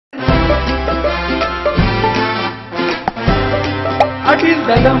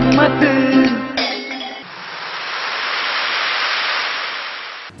ಅಡಿಲ್ದ ಗಮ್ಮತ್.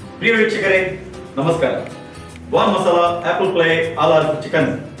 ಪ್ರಿಯ ವೀಕ್ಷಕರೇ ನಮಸ್ಕಾರ. Von masala apple fly ಆಲಾರ್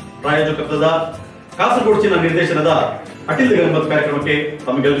chicken ಪ್ರಾಯೋಜಕತ್ವದ ಕಾಸರಗೋಡು ನಿರ್ದೇಶನದ ಅಟಿಲ್ದ ಗಮ್ಮತ್ ಕಾರ್ಯಕ್ರಮಕ್ಕೆ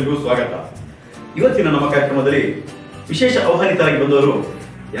ತಮಗೆಲ್ಲರಿಗೂ ಸ್ವಾಗತ. ಇವತ್ತಿನ ನಮ್ಮ ಕಾರ್ಯಕ್ರಮದಲ್ಲಿ ವಿಶೇಷ ಆಹ್ವಾನಿತರಾಗಿ ಬಂದವರು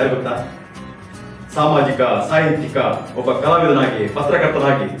ಯಾರು ಗೊತ್ತಾ? ಸಾಮಾಜಿಕ ಸಾಹಿತ್ಯಿಕ ಒಬ್ಬ ಕಲಾವಿದನಾಗಿ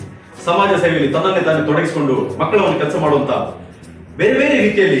ಪತ್ರಕರ್ತನಾಗಿ ಸಮಾಜ ಸೇವೆಯಲ್ಲಿ ತನ್ನನ್ನೇ ತಾನೇ ತೊಡಗಿಸಿಕೊಂಡು ಮಕ್ಕಳನ್ನು ಕೆಲಸ ಮಾಡುವಂತ ಬೇರೆ ಬೇರೆ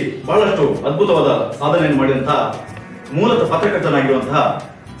ರೀತಿಯಲ್ಲಿ ಬಹಳಷ್ಟು ಅದ್ಭುತವಾದ ಸಾಧನೆಯನ್ನು ಮಾಡಿದಂತಹ ಮೂಲತಃ ಪತ್ರಕರ್ತನಾಗಿರುವಂತಹ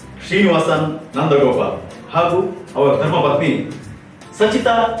ಶ್ರೀನಿವಾಸನ್ ನಂದಗೋಪಾಲ್ ಹಾಗೂ ಅವರ ಧರ್ಮಪತ್ನಿ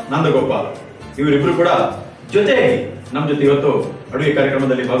ಸಚಿತಾ ನಂದಗೋಪಾಲ್ ಇವರಿಬ್ಬರು ಕೂಡ ಜೊತೆಯಾಗಿ ನಮ್ಮ ಜೊತೆ ಇವತ್ತು ಅಡುಗೆ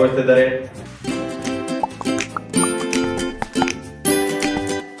ಕಾರ್ಯಕ್ರಮದಲ್ಲಿ ಭಾಗವಹಿಸುತ್ತಿದ್ದಾರೆ.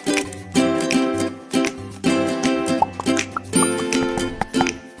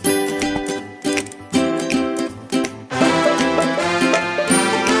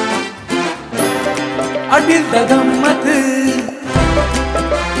 ಅಡಿಲ್ದ ಗಮ್ಮತ್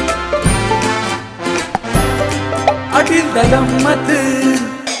ಅಡಿಲ್ದ ಗಮ್ಮತ್.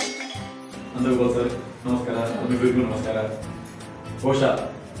 ನಂದಗೋಪಾಲ್ ಸರ್ ನಮಸ್ಕಾರ. ನಿಮ್ಮಿಬ್ಬರಿಗೂ ನಮಸ್ಕಾರ. ಬಹುಶಃ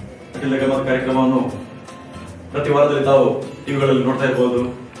ಅಟಿಲ್ದ ಗಮ್ಮತ್ ಕಾರ್ಯಕ್ರಮವನ್ನು ಪ್ರತಿ ವಾರದಲ್ಲಿ ತಾವು ಟಿವಿಗಳಲ್ಲಿ ನೋಡ್ತಾ ಇರಬಹುದು.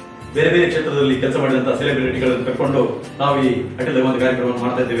 ಬೇರೆ ಬೇರೆ ಕ್ಷೇತ್ರದಲ್ಲಿ ಕೆಲಸ ಮಾಡಿದಂತಹ ಸೆಲೆಬ್ರಿಟಿಗಳನ್ನು ಕರ್ಕೊಂಡು ನಾವು ಈ ಅಟಿಲ್ದ ಗಮ್ಮತ್ ಕಾರ್ಯಕ್ರಮವನ್ನು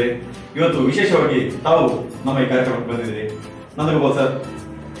ಮಾಡ್ತಾ ಇದ್ದೇವೆ. ಇವತ್ತು ವಿಶೇಷವಾಗಿ ತಾವು ನಮ್ಮ ಈ ಕಾರ್ಯಕ್ರಮಕ್ಕೆ ಬಂದಿದ್ದೀರಿ. ನಂದಗೋಪಾಲ್ ಸರ್,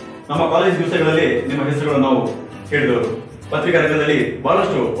 ನಮ್ಮ ಕಾಲೇಜ್ ದಿವಸಗಳಲ್ಲಿ ನಿಮ್ಮ ಹೆಸರುಗಳನ್ನು ನಾವು ಕೇಳಿದವರು. ಪತ್ರಿಕಾ ರಂಗದಲ್ಲಿ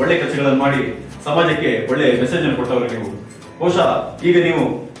ಬಹಳಷ್ಟು ಒಳ್ಳೆ ಕೆಲಸಗಳನ್ನು ಮಾಡಿ ಸಮಾಜಕ್ಕೆ ಒಳ್ಳೆ ಮೆಸೇಜ್ ಅನ್ನು ಕೊಟ್ಟವರು ನೀವು. ಬಹುಶಃ ಈಗ ನೀವು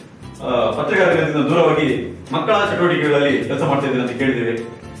ಪತ್ರಿಕಾ ರಂಗದಿಂದ ದೂರವಾಗಿ ಮಕ್ಕಳ ಚಟುವಟಿಕೆಗಳಲ್ಲಿ ಕೆಲಸ ಮಾಡ್ತಾ ಇದ್ದೀರಿ ಅಂತ ಕೇಳಿದ್ದೇವೆ.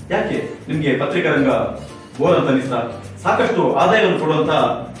 ಯಾಕೆ ನಿಮ್ಗೆ ಪತ್ರಿಕಾ ರಂಗ ಬೋರ್ ಅಂತ ಅನಿಸ್ತಾ? ಸಾಕಷ್ಟು ಆದಾಯವನ್ನು ಕೊಡುವಂತ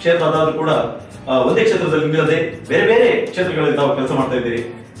ಕ್ಷೇತ್ರ ಆದಾದ್ರೂ ಕೂಡ ಒಂದೇ ಕ್ಷೇತ್ರದಲ್ಲಿ ನಿಲ್ಲದೆ ಬೇರೆ ಬೇರೆ ಕ್ಷೇತ್ರಗಳಲ್ಲಿ ತಾವು ಕೆಲಸ ಮಾಡ್ತಾ ಇದ್ದೀರಿ.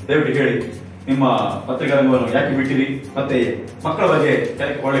 ದಯವಿಟ್ಟು ಹೇಳಿ, ನಿಮ್ಮ ಪತ್ರಿಕಾ ರಂಗವನ್ನು ಯಾಕೆ ಬಿಟ್ಟಿರಿ, ಮತ್ತೆ ಮಕ್ಕಳ ಬಗ್ಗೆ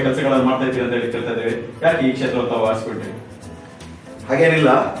ಒಳ್ಳೆ ಕೆಲಸಗಳನ್ನು ಮಾಡ್ತಾ ಇದ್ದೀರಿ ಅಂತ ಹೇಳಿ ಕೇಳ್ತಾ ಇದ್ದೇವೆ. ಯಾಕೆ ಈ ಕ್ಷೇತ್ರವನ್ನು ತಾವು ಆರಿಸಿಬಿಟ್ರಿ?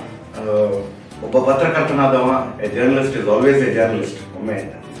 ಹಾಗೇನಿಲ್ಲ, ಒಬ್ಬ ಪತ್ರಕರ್ತನಾದವ journalist is always A journalist. ಒಮ್ಮೆ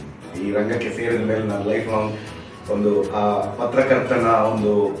ಈ ರಂಗಕ್ಕೆ ಸೇರಿದ ಮೇಲೆ ನನ್ನ ಲೈಫ್ ಲಾಂಗ್ ಒಂದು ಆ ಪತ್ರಕರ್ತನ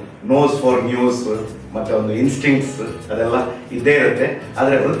ಒಂದು ನೋಸ್ ಫಾರ್ ನ್ಯೂಸ್ ಮತ್ತೆ ಒಂದು ಇನ್ಸ್ಟಿಂಕ್ಟ್ಸ್ ಅದೆಲ್ಲ ಇದ್ದೇ ಇರುತ್ತೆ.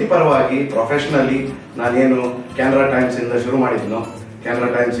 ಆದರೆ ವೃತ್ತಿಪರವಾಗಿ ಪ್ರೊಫೆಷನಲಿ ನಾನೇನು ಕ್ಯಾನರಾ ಟೈಮ್ಸ್ ಇಂದ ಶುರು ಮಾಡಿದ್ನೋ, ಕ್ಯಾನರಾ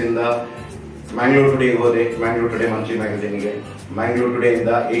ಟೈಮ್ಸ್ ಇಂದ ಮ್ಯಾಂಗ್ಳೂರ್ ಟುಡೇಗೆ ಹೋದೆ, Mangalore today monthly ಮ್ಯಾಗಝೀನ್ಗೆ, Mangalore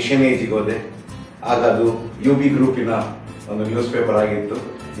ಟುಡೇಯಿಂದ Asian ಏಜಿಗೆ ಹೋದೆ. ಆಗ ಅದು UB ಗ್ರೂಪಿನ ಒಂದು ನ್ಯೂಸ್ ಪೇಪರ್ ಆಗಿತ್ತು.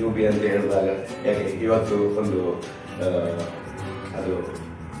 UB ಅಂತ ಹೇಳಿದಾಗ ಯಾಕೆ ಇವತ್ತು ಒಂದು ಅದು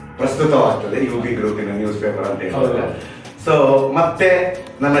ಪ್ರಸ್ತುತವಾಗ್ತದೆ, UB ಗ್ರೂಪಿನ ನ್ಯೂಸ್ ಪೇಪರ್ ಅಂತ ಹೇಳಿದಾಗ. ಸೊ ಮತ್ತೆ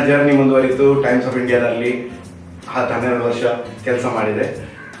ನನ್ನ ಜರ್ನಿ ಮುಂದುವರಿತು. ಟೈಮ್ಸ್ ಆಫ್ ಇಂಡಿಯಾದಲ್ಲಿ 12 ವರ್ಷ ಕೆಲಸ ಮಾಡಿದೆ.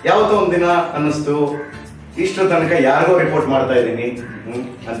 ಯಾವತ್ತೋ ಒಂದಿನ ಅನ್ನಿಸ್ತು, ಇಷ್ಟು ತನಕ ಯಾರಿಗೋ ರಿಪೋರ್ಟ್ ಮಾಡ್ತಾ ಇದ್ದೀನಿ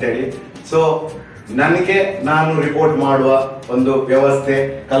ಅಂತೇಳಿ. ಸೊ ನನಗೆ ನಾನು ರಿಪೋರ್ಟ್ ಮಾಡುವ ಒಂದು ವ್ಯವಸ್ಥೆ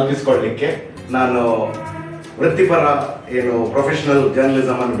ಕಲ್ಪಿಸ್ಕೊಳ್ಳಿಕ್ಕೆ ನಾನು ವೃತ್ತಿಪರ ಏನು ಪ್ರೊಫೆಷನಲ್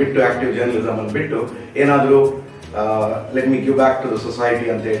ಜರ್ನಲಿಸಮ್ ಅನ್ನು ಬಿಟ್ಟು, ಆಕ್ಟಿವ್ ಜರ್ನಲಿಸಮ್ ಅನ್ನು ಬಿಟ್ಟು ಏನಾದರೂ let me give back to the society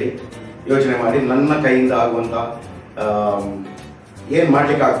ಅಂತೇಳಿ ಯೋಚನೆ ಮಾಡಿ ನನ್ನ ಕೈಯಿಂದ ಆಗುವಂಥ ಏನು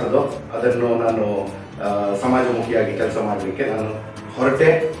ಮಾಡ್ಲಿಕ್ಕೆ ಆಗ್ತದೋ ಅದನ್ನು ನಾನು ಸಮಾಜಮುಖಿಯಾಗಿ ಕೆಲಸ ಮಾಡಲಿಕ್ಕೆ ನಾನು ಹೊರಟೆ.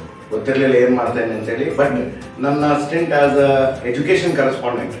 ಗೊತ್ತಿರಲಿಲ್ಲ ಏನು ಮಾಡ್ತೇನೆ ಅಂತೇಳಿ. ಬಟ್ ನನ್ನ stint as a education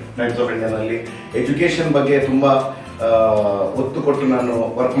correspondent times of ಇಂಡಿಯಾನಲ್ಲಿ education ಬಗ್ಗೆ ತುಂಬ ಒತ್ತು ಕೊಟ್ಟು ನಾನು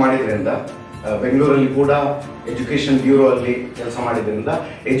ವರ್ಕ್ ಮಾಡಿದ್ರಿಂದ, ಬೆಂಗಳೂರಲ್ಲಿ ಕೂಡ ಎಜುಕೇಷನ್ ಬ್ಯೂರೋ ಅಲ್ಲಿ ಕೆಲಸ ಮಾಡಿದ್ರಿಂದ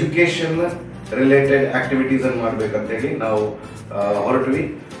ಎಜುಕೇಷನ್ ರಿಲೇಟೆಡ್ ಆಕ್ಟಿವಿಟೀಸ್ ಅನ್ನು ಮಾಡಬೇಕಂತೇಳಿ ನಾವು ಹೊರಟ್ವಿ.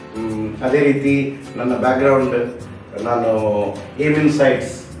 ಅದೇ ರೀತಿ ನನ್ನ ಬ್ಯಾಕ್ಗ್ರೌಂಡ್, ನಾನು ಏಮ್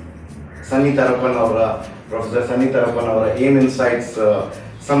ಇನ್ಸೈಟ್ಸ್ ಪ್ರೊಫೆಸರ್ ಸನ್ನಿತರಪ್ಪನ್ ಅವರ ಏಮ್ ಇನ್ಸೈಟ್ಸ್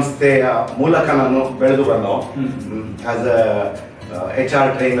ಸಂಸ್ಥೆಯ ಮೂಲಕ ನಾನು ಬೆಳೆದು ಬಂದವ as a HR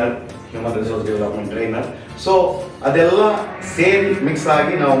trainer, human resource development trainer. So ಅದೆಲ್ಲ ಸೇರಿ ಮಿಕ್ಸ್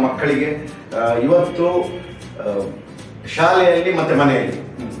ಆಗಿ ನಾವು ಮಕ್ಕಳಿಗೆ ಇವತ್ತು ಶಾಲೆಯಲ್ಲಿ ಮತ್ತೆ ಮನೆಯಲ್ಲಿ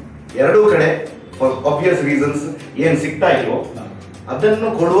ಎರಡೂ ಕಡೆ ಫಾರ್ ಆಬ್ವಿಯಸ್ ರೀಸನ್ಸ್ ಏನು ಸಿಗ್ತಾ ಇಲ್ವೋ ಅದನ್ನು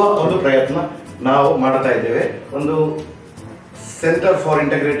ಕೊಡುವ ಒಂದು ಪ್ರಯತ್ನ ನಾವು ಮಾಡ್ತಾ ಇದ್ದೇವೆ. ಒಂದು ಸೆಂಟರ್ ಫಾರ್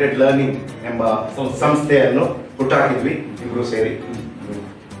ಇಂಟಗ್ರೇಟೆಡ್ ಲರ್ನಿಂಗ್ ಎಂಬ ಸಂಸ್ಥೆಯನ್ನು ಹುಟ್ಟಾಕಿದ್ವಿ ಇಬ್ರು ಸೇರಿ.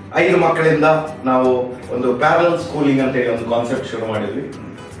 5 ಮಕ್ಕಳಿಂದ ನಾವು ಒಂದು ಪ್ಯಾರಲಲ್ ಸ್ಕೂಲಿಂಗ್ ಅಂತ ಹೇಳಿ ಒಂದು ಕಾನ್ಸೆಪ್ಟ್ ಶುರು ಮಾಡಿದ್ವಿ.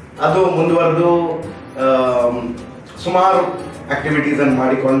 ಅದು ಮುಂದುವರೆದು ಸುಮಾರು ಆಕ್ಟಿವಿಟೀಸ್ ಅನ್ನು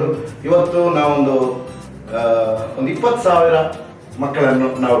ಮಾಡಿಕೊಂಡು ಇವತ್ತು ನಾವೊಂದು 20,000 ಮಕ್ಕಳನ್ನು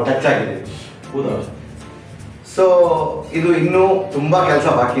ನಾವು ಟಚ್ ಆಗಿದ್ದೇವೆ. ಹೌದಾ? ಸೊ ಇದು ಇನ್ನೂ ತುಂಬಾ ಕೆಲಸ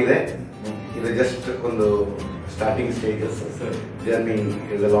ಬಾಕಿ ಇದೆ. ಇದು ಜಸ್ಟ್ ಒಂದು starting stages. Journey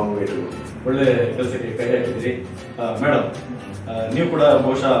is a long way to. ಒಳ್ಳೆ ಕೆಲಸಕ್ಕೆ ಕೈ ಹಾಕಿದ್ರಿ ಮೇಡಮ್. ನೀವು ಕೂಡ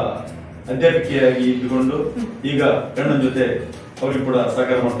ಬಹುಶಃ ಅಧ್ಯಾಪಕಿಯಾಗಿ ಇದ್ದುಕೊಂಡು ಈಗ ಗಂಡನ ಜೊತೆ ಅವ್ರಿಗೆ ಕೂಡ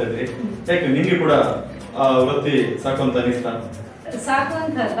ಸಹಕಾರ ಮಾಡ್ತಾ ಇದ್ರಿ. ಯಾಕೆ ನಿಮ್ಗೆ ಕೂಡ ಆ ವೃತ್ತಿ ಸಾಕು ಅಂತ ಅನಿಸ್ತಾ? ಸಾಕು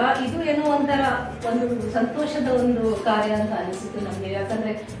ಅಂತಲ್ಲ, ಇದು ಏನೋ ಒಂಥರ ಒಂದು ಸಂತೋಷದ ಒಂದು ಕಾರ್ಯ ಅಂತ ಅನಿಸಿತು ನಮಗೆ.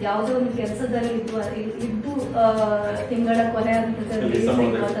 ಯಾಕಂದ್ರೆ ಯಾವುದೋ ಒಂದು ಕೆಲಸದಲ್ಲಿ ಇದ್ದು ತಿಂಗಳ ಕೊನೆ ಹಂತದಲ್ಲಿ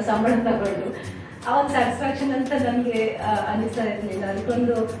ಸಂಬಳ ತಗೊಂಡು ಆ ಒಂದು ಸ್ಯಾಟಿಸ್ಫ್ಯಾಕ್ಷನ್ ಅಂತ ನನಗೆ ಅನಿಸ್ತಾ ಇರಲಿಲ್ಲ.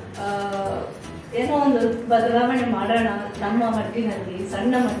 ಅದಕ್ಕೊಂದು ಏನೋ ಒಂದು ಬದಲಾವಣೆ ಮಾಡೋಣ, ನಮ್ಮ ಮಟ್ಟಿನಲ್ಲಿ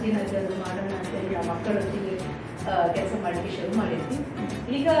ಸಣ್ಣ ಮಟ್ಟಿನಲ್ಲಿ ಅದು ಮಾಡೋಣ ಅಂತೇಳಿ ನಾವು ಮಕ್ಕಳೊಟ್ಟಿಗೆ ಕೆಲಸ ಮಾಡಲಿಕ್ಕೆ ಶುರು ಮಾಡಿದ್ವಿ.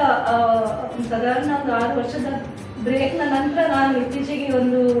 ಈಗ ಸಾಧಾರಣ ಒಂದು 6 ವರ್ಷದ ಬ್ರೇಕ್ನ ನಂತರ ನಾನು ಇತ್ತೀಚೆಗೆ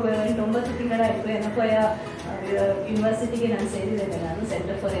ಒಂದು 8-9 ತಿಂಗಳಾಯಿತು ಎನಪಯ ಯೂನಿವರ್ಸಿಟಿಗೆ ನಾನು ಸೇರಿದ್ದೇನೆ. ನಾನು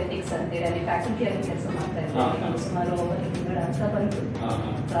ಸೆಂಟರ್ ಫಾರ್ ಎಥಿಕ್ಸ್ ಅಂತೇಳಿ ಅಲ್ಲಿ ಫ್ಯಾಕಲ್ಟಿಯಾಗಿ ಕೆಲಸ ಮಾಡ್ತಾ ಇದ್ದೇನೆ. ಸುಮಾರು 9 ತಿಂಗಳ ಅಂತ ಬಂತು.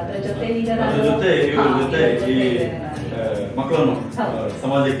 ಅದರ ಜೊತೆ ಈಗ ಮಕ್ಕಳನ್ನು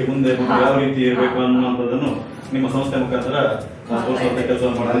ಸಮಾಜಕ್ಕೆ ಮುಂದೆ ಯಾವ ರೀತಿ ಇರಬೇಕು ಅನ್ನುವಂಥದ್ದನ್ನು ನಿಮ್ಮ ಸಂಸ್ಥೆ ಮುಖಾಂತರ ಕೆಲಸ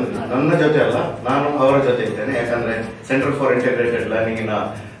ಮಾಡೋದು. ನನ್ನ ಜೊತೆ ಅಲ್ಲ, ನಾನು ಅವರ ಜೊತೆ ಇದ್ದೇನೆ. ಯಾಕಂದ್ರೆ ಸೆಂಟರ್ ಫಾರ್ ಇಂಟಿಗ್ರೇಟೆಡ್ ಲರ್ನಿಂಗಿನ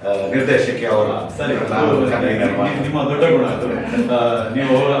ನಿರ್ದೇಶಕಿ ಅವರ. ಸರಿ, ನಿಮ್ಮ ದೊಡ್ಡ ಗುಣ ಅದು.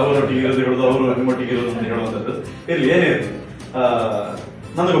 ನೀವು ಅವರೊಟ್ಟಿಗೆ ಇರೋದು ಹೇಳೋದು, ಅವರು ನಿಮ್ಮೊಟ್ಟಿಗೆ ಇರೋದು ಅಂತ ಹೇಳುವಂಥದ್ದು ಇರಲಿ, ಏನೇ ಇರಲಿ.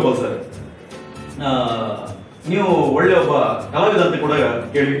 ನಂದಗೋಪಾಲ್ ಸರ್, ನೀವು ಒಳ್ಳೆ ಒಬ್ಬ ಕಲಾವಿದ ಅಂತ ಕೂಡ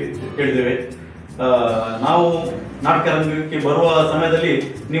ಕೇಳಿದ್ದೇವೆ. ನಾವು ನಾಟಕ ರಂಗಕ್ಕೆ ಬರುವ ಸಮಯದಲ್ಲಿ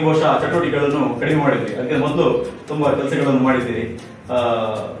ನೀವು ಬಹುಶಃ ಚಟುವಟಿಕೆಗಳನ್ನು ಕಡಿಮೆ ಮಾಡಿದ್ರಿ. ಅದಕ್ಕೆ ಮೊದಲು ತುಂಬಾ ಕೆಲಸಗಳನ್ನು ಮಾಡಿದ್ದೀರಿ.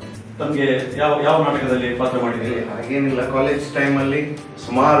 ತಮಗೆ ಯಾವ ನಾಟಕದಲ್ಲಿ ಪಾತ್ರ ಮಾಡಿದ್ದೀರಿ? ಹಾಗೇನಿಲ್ಲ, ಕಾಲೇಜ್ ಟೈಮಲ್ಲಿ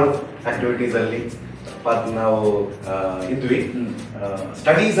ಸುಮಾರು ಆಕ್ಟಿವಿಟೀಸ್ ಅಲ್ಲಿ ನಾವು ಇದ್ವಿ.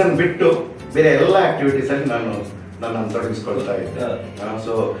 ಸ್ಟಡೀಸ್ ಅನ್ನು ಬಿಟ್ಟು ಬೇರೆ ಎಲ್ಲ ಆಕ್ಟಿವಿಟೀಸ್ ಅಲ್ಲಿ ನನ್ನನ್ನು ತೊಡಗಿಸ್ಕೊಳ್ತಾ ಇದ್ದೆ.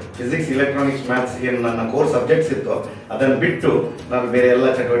 ಸೊ ಫಿಸಿಕ್ಸ್, ಎಲೆಕ್ಟ್ರಾನಿಕ್ಸ್, ಮ್ಯಾಥ್ಸ್ ಏನು ನನ್ನ ಕೋರ್ ಸಬ್ಜೆಕ್ಟ್ಸ್ ಇತ್ತು, ಅದನ್ನು ಬಿಟ್ಟು ನಾನು ಬೇರೆ ಎಲ್ಲ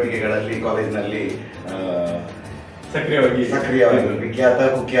ಚಟುವಟಿಕೆಗಳಲ್ಲಿ ಕಾಲೇಜ್ನಲ್ಲಿ ಸಕ್ರಿಯವಾಗಿ ವಿಖ್ಯಾತ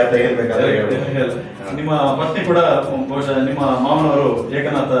ಕುಖ್ಯಾತ ಏನ್ ಬೇಕಾದ್ರೆ. ನಿಮ್ಮ ಪತ್ನಿ ಕೂಡ ಬಹುಶಃ ನಿಮ್ಮ ಮಾವನವರು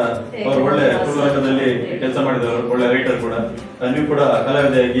ಏಕನಾಥ ಅವರು ಒಳ್ಳೆ ರಂಗದಲ್ಲಿ ಕೆಲಸ ಮಾಡಿದವರು, ಒಳ್ಳೆ ರೈಟರ್ ಕೂಡ. ನೀವು ಕೂಡ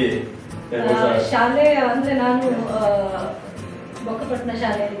ಕಲಾವಿದೆಯಾಗಿ ಶಾಲೆ ಅಂದ್ರೆ ನಾನು ಬೊಕ್ಕಪಟ್ಟಣ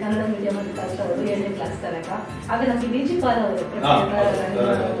ಶಾಲೆಯಲ್ಲಿ ಕನ್ನಡ ಮೀಡಿಯಂ ಅಂತ ಕಲಿತವರು 7ನೇ ಕ್ಲಾಸ್ ತನಕ. ಆಗ ನಮ್ಗೆ ಬಿಜಿಪಾಲ್ ಅವರು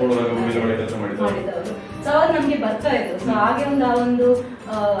ಮಾಡಿದವರು. ಸೊ ಅವ್ರು ನಮ್ಗೆ ಬರ್ತಾ ಇದ್ರು. ಸೊ ಹಾಗೆ ಒಂದು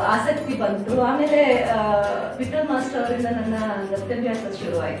ಆಸಕ್ತಿ ಬಂತು. ಆಮೇಲೆ ವಿಠಲ್ ಮಾಸ್ಟರ್ ಅವರಿಂದ ನನ್ನ ನೃತ್ಯಾಭ್ಯಾಸ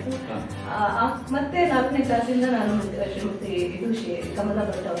ಶುರುವಾಯಿತು. ಮತ್ತೆ 4ನೇ ಕ್ಲಾಸಿಂದ ನಾನು ಶ್ರೀಮತಿ ಕಮಲ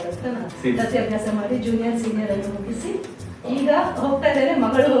ಭಟ್ ಅವರ ಹತ್ರ ನೃತ್ಯಾಭ್ಯಾಸ ಮಾಡಿ ಜೂನಿಯರ್ ಸೀನಿಯರ್ ಅನ್ನು ಮುಗಿಸಿ ಈಗ ಹೋಗ್ತಾ ಇದ್ದಾರೆ.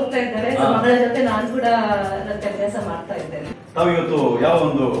 ಮಗಳು ಹೋಗ್ತಾ ಇದ್ದಾರೆ. ಮಗಳ ಜೊತೆ ನಾನು ಕೂಡ ನೃತ್ಯಾಭ್ಯಾಸ ಮಾಡ್ತಾ ಇದ್ದೇನೆ. ತಾವು ಇವತ್ತು ಯಾವ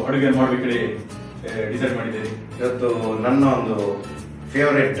ಒಂದು ಅಡುಗೆ ಮಾಡ್ಬೇಕಂತ ಡಿಸೈಡ್ ಮಾಡಿದ್ದೀರಿ? ಇವತ್ತು ನನ್ನ ಒಂದು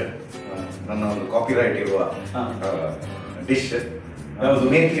ಫೇವರೇಟ್, ನನ್ನ ಒಂದು ಕಾಪಿರೈಟ್ ಇರುವ ಡಿಶ್ ಯಾವುದು,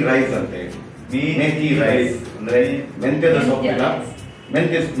 ಮೇಥಿ ರೈಸ್ ಅಂತ ಹೇಳಿ. ಮೇಥಿ ರೈಸ್ ಅಂದ್ರೆ ಮೆಂತ್ಯ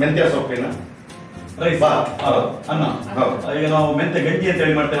ಸೊಪ್ಪಿನ ರೈಸ್, ಅನ್ನ. ಈಗ ನಾವು ಮೆಂತ್ಯ ಗಂಜಿ ಅಂತ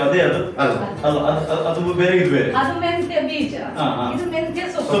ಹೇಳಿ ಮಾಡ್ತೇವೆ, ಅದೇ ಅದು ಅಲ್ಲ, ಅದು ಬೇರೆ, ಇದು ಬೇರೆ. ಅದು ಮೆಂತ್ಯ ಬೀಜ, ಇದು ಮೆಂತ್ಯ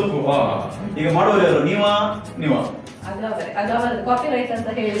ಸೊಪ್ಪು. ಈಗ ಮಾಡುವವರು ಯಾರು? ನೀವಾ? ಕಾಪಿರೈಟ್ ಅಂತ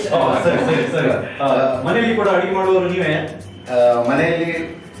ಹೇಳಿದ್ರೆ. ಸರಿ. ಮನೆಯಲ್ಲಿ ಕೂಡ ಅಡಿಗೆ ಮಾಡುವವರು ನೀವೇ? ಮನೆಯಲ್ಲಿ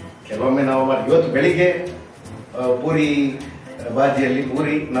ಕೆಲವೊಮ್ಮೆ ನಾವು ಇವತ್ತು ಬೆಳಿಗ್ಗೆ ಪೂರಿ ಬಾಜಿಯಲ್ಲಿ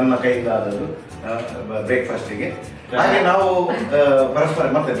ಪೂರಿ ನನ್ನ ಕೈಯಿಂದ ಆದದ್ದು ಬ್ರೇಕ್ಫಾಸ್ಟಿಗೆ. ಹಾಗೆ ನಾವು ಪರಸ್ಪರ,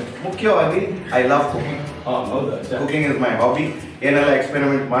 ಮತ್ತೆ ಮುಖ್ಯವಾಗಿ I love cooking. Cooking is my hobby. ಏನೆಲ್ಲ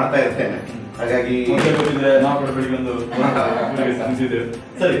ಎಕ್ಸ್ಪೆರಿಮೆಂಟ್ ಮಾಡ್ತಾ ಇರ್ತೇನೆ. ಹಾಗಾಗಿ ನಾವು ಕೂಡ ಬೆಳಿಗ್ಗೆ ಒಂದು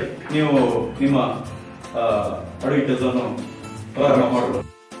ಸರಿ, ನೀವು ನಿಮ್ಮ ಅಡುಗೆ ಕೆಲಸವನ್ನು ಪ್ರಾರಂಭ ಮಾಡುವ.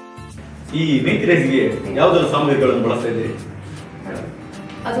 ಈ ಮೇಥಿ ರೈಸ್ಗೆ ಯಾವುದೆಲ್ಲ ಸಾಮಗ್ರಿಗಳನ್ನು ಬಳಸ್ತಾ ಇದ್ದೀರಿ?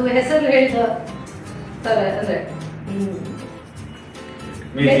 ಅದು ಹೆಸರು ಹೇಳಿದ ತರ ಅಂದ್ರೆ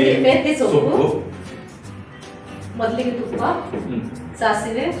ಮೆಂತ್ಯ ಸೊಪ್ಪು, ಮೊದಲಿಗೆ ತುಪ್ಪ,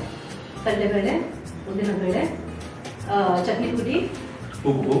 ಸಾಸಿವೆ, ಕಡಲೆಬೇಳೆ, ಉದ್ದಿನಬೇಳೆ, ಚಟ್ನಿ ಪುಡಿ,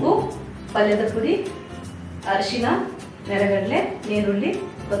 ಉಪ್ಪು, ಪಲ್ಯದ ಪುಡಿ, ಅರಿಶಿನ, ನೆರಗಡಲೆ, ನೀರುಳ್ಳಿ,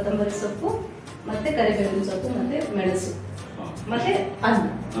 ಕೊತ್ತಂಬರಿ ಸೊಪ್ಪು, ಮತ್ತೆ ಕರಿಬೇವಿನ ಸೊಪ್ಪು, ಮತ್ತೆ ಮೆಣಸು, ಮತ್ತೆ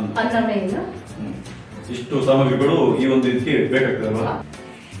ಅನ್ನ ಮೇಯ್ನ್. ಇಷ್ಟು ಸಾಮಗ್ರಿಗಳು ಈ ಒಂದು ಇದಕ್ಕೆ ಬೇಕಾಗ್ತದಲ್ವಾ?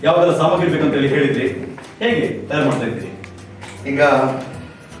 ಯಾವ್ದೆಲ್ಲ ಸಾಮಗ್ರಿ ಬೇಕಂತ ಹೇಳಿ ಹೇಳಿದ್ರಿ, ಹೇಗೆ ತಯಾರು ಮಾಡ್ತಾ ಇದ್ದೀರಿ? ಈಗ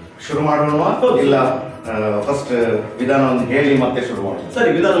ಶುರು ಮಾಡೋಣ ಇಲ್ಲ ಫಸ್ಟ್ ವಿಧಾನವನ್ನು ಹೇಳಿ ಮತ್ತೆ ಶುರು ಮಾಡೋಣ? ಸರಿ,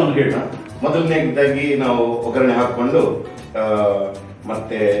 ವಿಧಾನವನ್ನು ಹೇಳಿ. ಮೊದಲನೇದಾಗಿ ನಾವು ಒಗ್ಗರಣೆ ಹಾಕೊಂಡು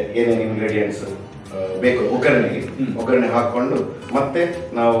ಮತ್ತೆ ಏನೇನು ಇಂಗ್ರೀಡಿಯೆಂಟ್ಸ್ ಬೇಕು ಒಗ್ಗರಣೆ ಹಾಕೊಂಡು ಮತ್ತೆ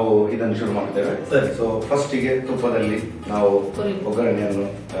ನಾವು ಇದನ್ನು ಶುರು ಮಾಡ್ತೇವೆ. ಸೊ ಫಸ್ಟಿಗೆ ತುಪ್ಪದಲ್ಲಿ ನಾವು ಒಗ್ಗರಣೆಯನ್ನು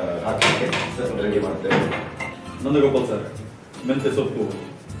ಹಾಕಲಿಕ್ಕೆ ರೆಡಿ ಮಾಡ್ತೇವೆ. ನಂದಗೋಪಾಲ್ ಸರ್, ಮೆಂತ್ಯ ಸೊಪ್ಪು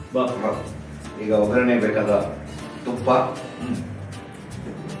ಈಗ ಒಗ್ಗರಣೆ ಬೇಕಾದ ತುಪ್ಪ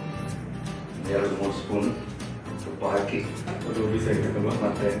 2-3 ಸ್ಪೂನ್ ತುಪ್ಪ ಹಾಕಿ ಅದು ಬಿಸಿ ಹಾಕಬೇಕಲ್ವಾ?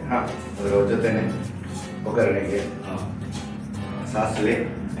 ಮತ್ತೆ ಅದರ ಜೊತೆನೆ ಒಗ್ಗರಣೆಗೆ ಸಾಸಿವೆ,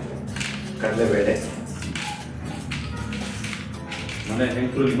 ಕಡಲೆಬೇಳೆ. ಮನೆ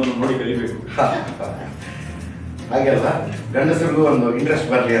ಹೆಂಗಸರು ನಿಮ್ಮನ್ನು ನೋಡಿ ಕಲಿಬೇಕು. ಹಾಗೆಲ್ಲ ಗಂಡಸರಿಗೂ ಒಂದು ಇಂಟ್ರೆಸ್ಟ್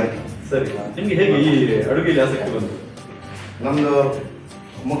ಬರಲಿ ಅಂತ. ಸರಿ, ನಿಮ್ಗೆ ಹೇಗೆ ಈ ಅಡುಗೆಯಲ್ಲಿ ಆಸಕ್ತಿ ಬಂತು? ನಮ್ದು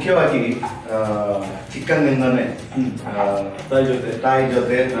ಮುಖ್ಯವಾಗಿ ಚಿಕ್ಕಂದಿನಿಂದನೇ ತಾಯಿ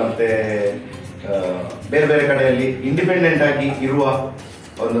ಜೊತೆ ಮತ್ತೆ ಬೇರೆ ಬೇರೆ ಕಡೆಯಲ್ಲಿ ಇಂಡಿಪೆಂಡೆಂಟ್ ಆಗಿ ಇರುವ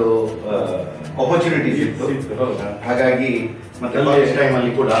ಒಂದು ಆಪರ್ಚುನಿಟೀಸ್ ಇತ್ತು. ಹಾಗಾಗಿ ಮತ್ತೆ ಕಾಲೇಜ್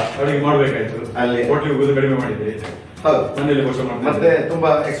ಟೈಮಲ್ಲಿ ಕೂಡ ಅಡುಗೆ ಮಾಡಬೇಕಾಯ್ತು. ಅಲ್ಲಿ ಹೋಟ್ಲಿಗೆ ಹೋಗೋದು ಕಡಿಮೆ ಮಾಡಿದ್ರಿ. ಹೌದು, ಮನೆಯಲ್ಲಿ ವರ್ಷ ಮಾಡ್ತಾ ಮತ್ತೆ ತುಂಬಾ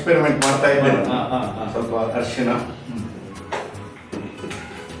ಎಕ್ಸ್ಪೆರಿಮೆಂಟ್ ಮಾಡ್ತಾ ಇದ್ದೇನೆ. ಸ್ವಲ್ಪ ಅರಿಶಿನ,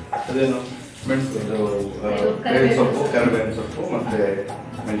 ಅದೇನು ಮೆಣಸು, ಬೇವಿನ ಸೊಪ್ಪು, ಕರಿಬೇವಿನ ಸೊಪ್ಪು ಮತ್ತೆ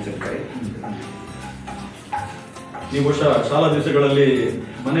ಮೆಣಸಿನಕಾಯಿ. ನೀವು ಶಾಲಾ ದಿವಸಗಳಲ್ಲಿ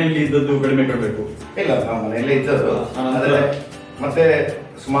ಮನೆಯಲ್ಲಿ ಇದ್ದದ್ದು ಕಡಿಮೆ ಕಾಣಬೇಕು. ಇಲ್ಲ, ನಾವು ಮನೆಯಲ್ಲೇ ಇದ್ದದ್ದು. ಆದ್ರೆ ಮತ್ತೆ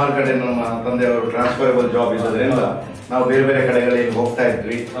ಸುಮಾರು ಕಡೆ ನಮ್ಮ ತಂದೆಯವರು ಟ್ರಾನ್ಸ್ಫರಬಲ್ ಜಾಬ್ ಇದ್ದದ್ರಿಂದ ನಾವು ಬೇರೆ ಬೇರೆ ಕಡೆಗಳಿಗೆ ಹೋಗ್ತಾ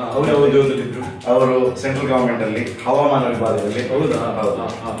ಇದ್ವಿ. ಅವರು ಸೆಂಟ್ರಲ್ ಗವರ್ಮೆಂಟ್ ಅಲ್ಲಿ ಹವಾಮಾನ ವಿಭಾಗದಲ್ಲಿ.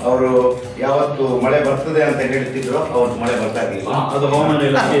 ಅವರು ಯಾವತ್ತು ಮಳೆ ಬರ್ತದೆ ಅಂತ ಹೇಳ್ತಿದ್ರು, ಅವತ್ತು ಮಳೆ ಬರ್ತಾ ಇರ್ಲಿಲ್ಲ. ಅದು ಹವಾಮಾನ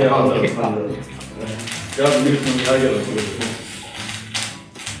ಇಲಾಖೆ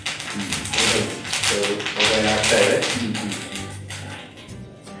ಆಗ್ತಾ ಇದೆ.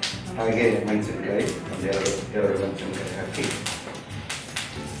 ಹಾಗೆ ಮೆಣಸಿನಕಾಯಿ ಎರಡು ಮೆಣಸಿನಕಾಯಿ ಹಾಕಿ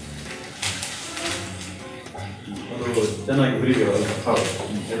ಚೆನ್ನಾಗಿ ಹುರಿಬೇಕು. ಹೌದು,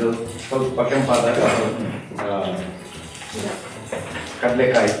 ಇದು ಸ್ವಲ್ಪ ಕೆಂಪಾದಾಗ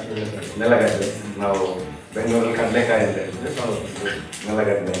ಕಡಲೆಕಾಯಿ, ನೆಲಗಡಲೆ. ನಾವು ಬೆಂಗಳೂರಲ್ಲಿ ಕಡಲೆಕಾಯಿ ಅಂತ ಹೇಳಿದ್ರೆ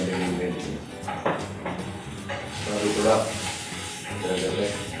ನೆಲಗಡಲೆ ಅಂತ ಹೇಳ್ತೀವಿ. ಅದು ಕೂಡ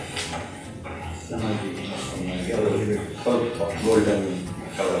ಚೆನ್ನಾಗಿ ಸ್ವಲ್ಪ ಗೋಲ್ಡನ್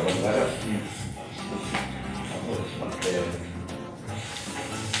ಕಲರ್ ಬಂದಾಗ ಮತ್ತೆ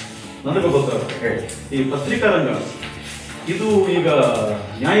ನನಗೆ ಗೊತ್ತಾಗ ಈ ಪತ್ರಿಕಾ ರಂಗ ಇದು ಈಗ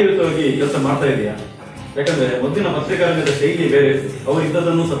ನ್ಯಾಯಯುತವಾಗಿ ಕೆಲಸ ಮಾಡ್ತಾ ಇದೆಯಾ? ಯಾಕಂದ್ರೆ ಮೊದಲಿನ ಪತ್ರಿಕಾ ರಂಗದ ಶೈಲಿ ಬೇರೆ ಇತ್ತು. ಅವರು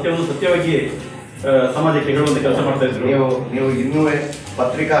ಇದ್ದದನ್ನು ಸತ್ಯವಾಗಿ ಸಮಾಜಕ್ಕೆ ಹೇಳುವಂತ ಕೆಲಸ ಮಾಡ್ತಾ ಇದ್ರು. ನೀವು ಇನ್ನೂ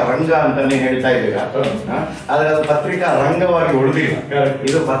ಪತ್ರಿಕಾ ರಂಗ ಅಂತಾನೆ ಹೇಳ್ತಾ ಇದ್ದೀರಾ, ಆದ್ರೆ ಅದು ಪತ್ರಿಕಾ ರಂಗವಾಗಿ ಉಳಿದಿಲ್ಲ.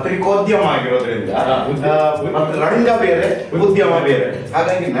 ಇದು ಪತ್ರಿಕೋದ್ಯಮ ಆಗಿರೋದ್ರಿಂದ ರಂಗ ಬೇರೆ, ಉದ್ಯಮ ಬೇರೆ.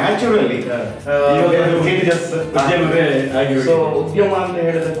 ಹಾಗಾಗಿ ನ್ಯಾಚುರಲಿ ಉದ್ಯಮ ಅಂತ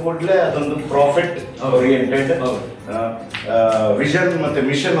ಹೇಳಿದ ಕೂಡಲೇ ಅದೊಂದು ಪ್ರಾಫಿಟ್ ಓರಿಯೆಂಟೆಡ್, ವಿಷನ್ ಮತ್ತೆ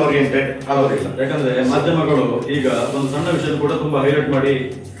ಮಿಷನ್ ಓರಿಯೆಂಟೆಡ್ ಆಗೋದಿಲ್ಲ. ಯಾಕಂದ್ರೆ ಮಾಧ್ಯಮಗಳು ಈಗ ಒಂದು ಸಣ್ಣ ವಿಷಯ ಕೂಡ ತುಂಬಾ ಹೈಲೈಟ್ ಮಾಡಿ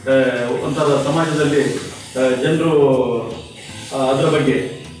ಒಂಥರ ಸಮಾಜದಲ್ಲಿ ಜನರು ಅದರ ಬಗ್ಗೆ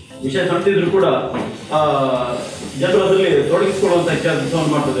ವಿಷಯ ಸಣ್ಣಿದ್ರು ಕೂಡ ಜನರು ಅದರಲ್ಲಿ ತೊಡಗಿಸಿಕೊಳ್ಳುವಂತ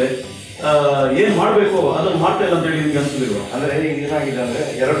ಕೆಲಸವನ್ನು ಮಾಡ್ತದೆ. ಏನ್ ಮಾಡ್ಬೇಕು ಅದನ್ನು ಮಾಡ್ತಾ ಇಲ್ಲ ಅಂತ ಹೇಳಿ ನಿಮ್ಗೆ ಅನ್ಸುದಿಲ್ವಾ? ಅಂದ್ರೆ ಈಗ ಏನಾಗಿದೆ ಅಂದ್ರೆ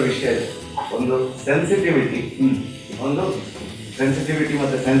ಎರಡು ವಿಷಯ ಇದೆ. ಒಂದು ಸೆನ್ಸಿಟಿವಿಟಿ, ಒಂದು ಸೆನ್ಸಿಟಿವಿಟಿ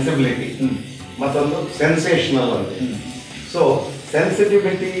ಮತ್ತೆ ಸೆನ್ಸಿಬಿಲಿಟಿ, ಮತ್ತೊಂದು ಸೆನ್ಸೇಷನಲ್ ಅಂತ. ಸೊ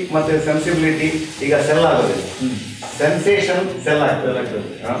ಸೆನ್ಸಿಟಿವಿಟಿ ಮತ್ತೆ ಸೆನ್ಸಿಬಿಲಿಟಿ ಈಗ ಸೆಲ್ ಆಗೋದಿಲ್ಲ, ಸೆನ್ಸೇಷನ್ ಸೆಲ್ ಆಗ್ತದೆ.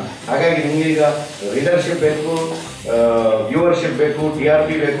 ಹಾಗಾಗಿ ನಿಮ್ಗೆ ಈಗ ರೀಡರ್ಶಿಪ್ ಬೇಕು, ವ್ಯೂವರ್ಶಿಪ್ ಬೇಕು, TRP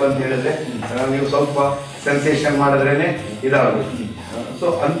ಬೇಕು ಅಂತ ಹೇಳಿದ್ರೆ ನೀವು ಸ್ವಲ್ಪ ಸೆನ್ಸೇಷನ್ ಮಾಡಿದ್ರೇನೆ ಇದಾಗುತ್ತೆ. ಸೊ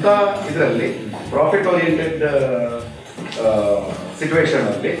ಅಂತ ಇದರಲ್ಲಿ ಪ್ರಾಫಿಟ್ ಓರಿಯೆಂಟೆಡ್ ಸಿಚುವೇಶನ್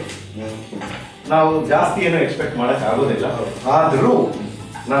ಅಲ್ಲಿ ನಾವು ಜಾಸ್ತಿ ಏನೋ ಎಕ್ಸ್ಪೆಕ್ಟ್ ಮಾಡಕ್ ಆಗೋದಿಲ್ಲ. ಆದರೂ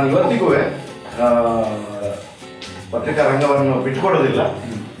ನಾನು ಇವತ್ತಿಗೂ ಪತ್ರಿಕಾ ರಂಗವನ್ನು ಬಿಟ್ಕೊಡೋದಿಲ್ಲ.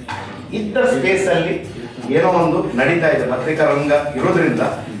 ಇದ್ದ ಸ್ಪೇಸ್ ಅಲ್ಲಿ ಏನೋ ಒಂದು ನಡೀತಾ ಇದೆ. ಪತ್ರಿಕಾ ರಂಗ ಇರೋದ್ರಿಂದ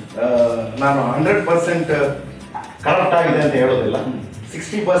ನಾನು 100% ಕರೆಕ್ಟ್ ಆಗಿದೆ ಅಂತ ಹೇಳೋದಿಲ್ಲ,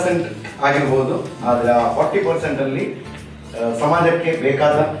 60% ಆಗಿರ್ಬೋದು. ಆದರೆ ಆ 40% ಅಲ್ಲಿ ಸಮಾಜಕ್ಕೆ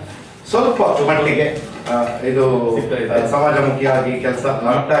ಬೇಕಾದ ಸ್ವಲ್ಪ ಮಟ್ಟಿಗೆ ಇದು ಸಮಾಜಮುಖಿಯಾಗಿ ಕೆಲಸ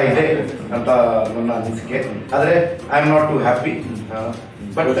ಮಾಡ್ತಾ ಇದೆ ಅಂತ ನನ್ನ ಅನಿಸಿಕೆ. ಆದರೆ I am not to happy.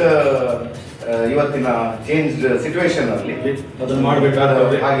 But ಇವತ್ತಿನ ಚೇಂಜ್ ಸಿಚುವೇಶನ್ ಅಲ್ಲಿ ಅದನ್ನು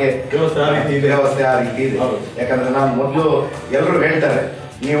ಮಾಡಬೇಕಾದ್ರೆ ಹಾಗೆ ವ್ಯವಸ್ಥೆ ಆ ರೀತಿ ಇದೆ. ಯಾಕಂದ್ರೆ ನಾನು ಮೊದಲು ಎಲ್ಲರೂ ಹೇಳ್ತಾರೆ,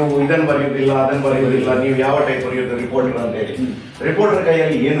 ನೀವು ಇದನ್ನು ಬರೆಯುವುದಿಲ್ಲ, ಅದನ್ನು ಬರೆಯುವುದಿಲ್ಲ, ನೀವು ಯಾವ ಟೈಪ್ ಬರೆಯೋದು ರಿಪೋರ್ಟರ್ ಅಂತ ಹೇಳಿ. ರಿಪೋರ್ಟರ್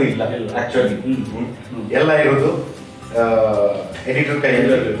ಕೈಯಲ್ಲಿ ಏನೂ ಇಲ್ಲ ಆಕ್ಚುಲಿ. ಎಲ್ಲ ಇರೋದು ಎಡಿಟರ್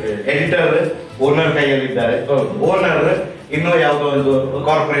ಕೈಯಲ್ಲಿ. ಎಡಿಟರ್ ಓನರ್ ಕೈಯಲ್ಲಿ ಇದ್ದಾರೆ. ಓನರ್ ಇನ್ನೂ ಯಾವುದೋ ಒಂದು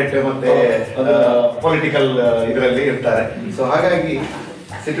ಕಾರ್ಪೊರೇಟ್ ಮತ್ತೆ ಪೊಲಿಟಿಕಲ್ ಇದರಲ್ಲಿ ಇರ್ತಾರೆ. ಸೊ ಹಾಗಾಗಿ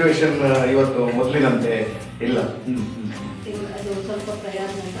ಸಿಚುವೇಶನ್ ಇವತ್ತು ಮೊದಲಿನಂತೆ ಇಲ್ಲ. ಅದು ಸ್ವಲ್ಪ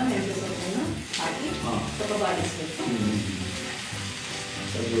ಪ್ರಯಾಸದಿಂದ ಮೆಂತ್ಯ ಸೊಪ್ಪನ್ನು ಹಾಕಿ ಸ್ವಲ್ಪ ಬಾಡಿಸಬೇಕು.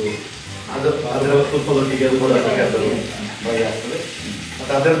 ಅದು ಅದರ ತುಪ್ಪದೊಟ್ಟಿಗೆ ಅದು ಕೂಡ ಬೈ ಆಗ್ತದೆ.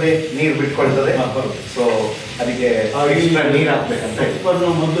 ಮತ್ತೆ ಅದರದ್ದೇ ನೀರು ಬಿಟ್ಕೊಳ್ತದೆ. ಸೊ ಅದಕ್ಕೆ ನೀರು ಹಾಕ್ಬೇಕಂತ. ಸೊಪ್ಪನ್ನು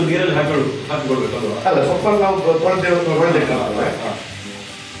ಮೊದಲು ನೀರಲ್ಲಿ ಹಾಕಿಕೊಳ್ಬೇಕಲ್ವಾ? ಅಲ್ಲ, ಸೊಪ್ಪನ್ನು ನಾವು ತೊಳೆದಿಟ್ಟು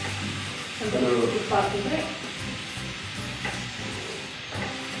ಉಪ್ಪು ಹಾಕಿದ್ರೆ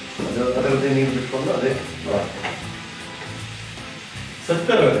ಅದರದ್ದೇ ನೀರು ಬಿಟ್ಕೊಂಡು ಅದೇ.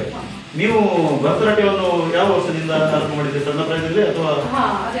 ಸತ್ಕರ್ ನೀವು ಭರತನಾಟ್ಯವನ್ನು ಯಾವ ವರ್ಷದಿಂದ ಆರಂಭ ಮಾಡಿದ್ದೆ? ಸಣ್ಣ ಪ್ರಾಯದಲ್ಲಿ ಅಥವಾ?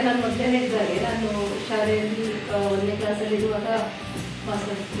 ಅದೇ ನಾನು ಮೊದಲೇ ಹೇಳಿದಾಗೆ ನಾನು ಶಾಲೆಯಲ್ಲಿ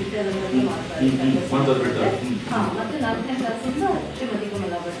ವಿದ್ಯಾಲಯದಲ್ಲಿ ಮಾಡ್ತಾರೆ. ಮತ್ತು 4ನೇ ಕ್ಲಾಸಿಂದ ಶ್ರೀಮತಿ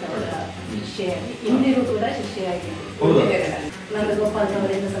ಕಮಲಾ ಭಟ್ ಅವರ ಶಿಷ್ಯೆಯಾಗಿ ಇಂದಿಗೂ ಕೂಡ ಶಿಷ್ಯೆಯಾಗಿದ್ದು ನಂದು ಗೋಪಾಲ್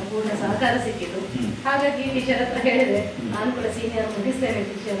ಅವರಿಂದ ಸಂಪೂರ್ಣ ಸಹಕಾರ ಸಿಕ್ಕಿತು. ಹಾಗಾಗಿ ಟೀಚರ್ ಹತ್ರ ಹೇಳಿದೆ ನಾನು ಕೂಡ ಸೀನಿಯರ್ ಮುಗಿಸ್ತೇನೆ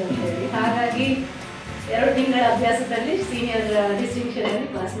ಟೀಚರ್ ಅಂತ ಹೇಳಿ. ಹಾಗಾಗಿ 2 ತಿಂಗಳ ಅಭ್ಯಾಸದಲ್ಲಿ ಸೀನಿಯರ್ ಡಿಸ್ಟಿಂಕ್ಷನ್ ಅಲ್ಲಿ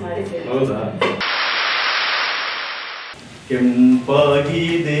ಪಾಸ್ ಮಾಡಿದ್ದೇನೆ.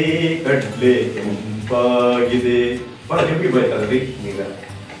 ಕೆಂಪಾಗಿದೆ ಕಡ್ಲೆ ಕೆಂಪಾಗಿದೆ, ಬಹಳ ಕೆಂಪಿ ಬೈತಾರ್ರಿ. ಈಗ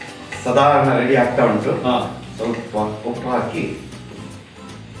ಸಾಧಾರಣ ರೆಡಿ ಆಗ್ತಾ ಉಂಟು. ಸ್ವಲ್ಪ ಉಪ್ಪು ಹಾಕಿ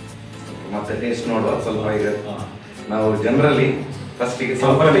ಮತ್ತೆ ಟೇಸ್ಟ್ ನೋಡುವ. ಸ್ವಲ್ಪ ಈಗ ನಾವು ಜನರಲಿ ಫಸ್ಟಿಗೆ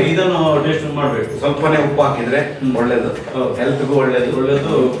ಸ್ವಲ್ಪ ಇದನ್ನು ಟೇಸ್ಟ್ ಮಾಡಬೇಕು. ಸ್ವಲ್ಪನೇ ಉಪ್ಪು ಹಾಕಿದ್ರೆ ಒಳ್ಳೇದು, ಹೆಲ್ತ್ಗೂ ಒಳ್ಳೇದು,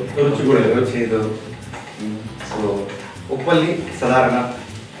 ರುಚಿಗೂ ರುಚಿ ಇದು. ಸೊ ಉಪ್ಪಲ್ಲಿ ಸಾಧಾರಣ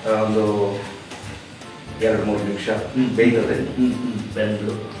ಒಂದು 2-3 ನಿಮಿಷ ಬೇಯ್ತದೆ.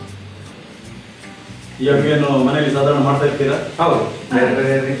 ಬೆಂದು ಈಗೇನು ಮನೆಯಲ್ಲಿ ಸಾಧಾರಣ ಮಾಡ್ತಾ ಇರ್ತೀರಾ? ಹೌದು, ಬೇರೆ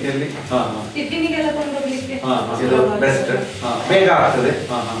ಬೇರೆ ರೀತಿಯಲ್ಲಿ ಟಿಫಿನಿಗೆಲ್ಲ ಕೊಂಡೋಗ್ಲಿಕ್ಕೆ ಇದು ಬೆಸ್ಟ್, ಬೇಗ ಆಗ್ತದೆ,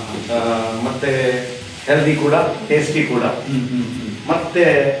 ಮತ್ತೆ ಹೆಲ್ದಿ ಕೂಡ, ಟೇಸ್ಟಿ ಕೂಡ. ಮತ್ತೆ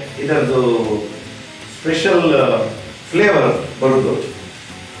ಇದರದ್ದು ಸ್ಪೆಷಲ್ ಫ್ಲೇವರ್ ಬರುದು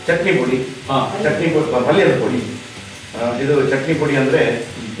ಚಟ್ನಿ ಪುಡಿ. ಚಟ್ನಿ ಪುಡಿ, ಪಲ್ಯದ ಪುಡಿ. ಇದು ಚಟ್ನಿ ಪುಡಿ ಅಂದ್ರೆ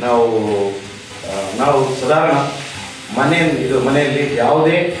ನಾವು ಸಾಧಾರಣ ಮನೆಯಲ್ಲಿ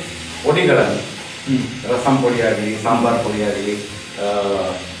ಯಾವುದೇ ಪುಡಿಗಳನ್ನು, ರಸಂ ಪುಡಿ ಆಗಲಿ, ಸಾಂಬಾರ್ ಪುಡಿ ಆಗಲಿ,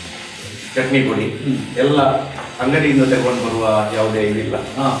 ಚಟ್ನಿ ಪುಡಿ ಎಲ್ಲ ಅಂಗಡಿಯಿಂದ ತಗೊಂಡು ಬರುವ ಯಾವುದೇ ಇದಿಲ್ಲ.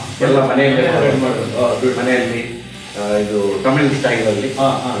 ಎಲ್ಲ ಮನೆಯಲ್ಲಿ ಇದು ತಮಿಳ್ ಸ್ಟೈಲ್ ಅಲ್ಲಿ,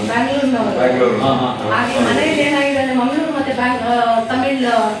 ಬ್ಯಾಂಗ್ಳೂರು ಮನೆಯಲ್ಲಿ ಏನಾಗಿದೆ ಮಂಗಳೂರು ಮತ್ತೆ ತಮಿಳ್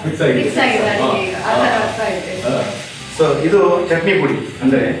ಮಿಕ್ಸ್ ಆಗಿದೆ. ಸೊ ಇದು ಚಟ್ನಿ ಪುಡಿ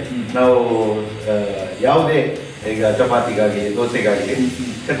ಅಂದ್ರೆ ನಾವು ಯಾವುದೇ ಈಗ ಚಪಾತಿಗಾಗಲಿ ದೋಸೆಗಾಗಲಿ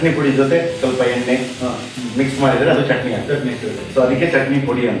ಚಟ್ನಿ ಪುಡಿ ಜೊತೆ ಸ್ವಲ್ಪ ಎಣ್ಣೆ ಮಿಕ್ಸ್ ಮಾಡಿದ್ರೆ ಅದು ಚಟ್ನಿ ಆಗ್ತದೆ. ಸೊ ಅದಕ್ಕೆ ಚಟ್ನಿ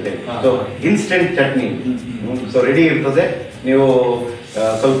ಪುಡಿ ಅಂತೇಳಿ. So instant chutney. So ready ಇರ್ತದೆ. ನೀವು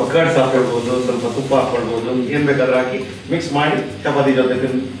ಸ್ವಲ್ಪ ಕರ್ಡ್ಸ್ ಹಾಕೊಳ್ಬೋದು, ಸ್ವಲ್ಪ ತುಪ್ಪ ಹಾಕೊಳ್ಬೋದು, ಏನ್ ಬೇಕಾದ್ರೂ ಹಾಕಿ ಮಿಕ್ಸ್ ಮಾಡಿ ಚಪಾತಿ ಜೊತೆ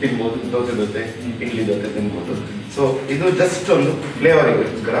ತಿನ್ಬೋದು, ದೋಸೆ ಜೊತೆ, ಇಡ್ಲಿ ಜೊತೆ ತಿನ್ಬೋದು. ಸೊ ಇದು ಜಸ್ಟ್ ಒಂದು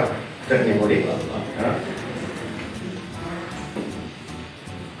ಫ್ಲೇವರಿಗೋಸ್ಕರ ಚಟ್ನಿ ಪುಡಿ.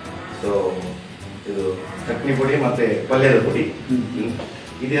 ಸೊ ಇದು ಚಟ್ನಿ ಪುಡಿ ಮತ್ತೆ ಪಲ್ಯದ ಪುಡಿ,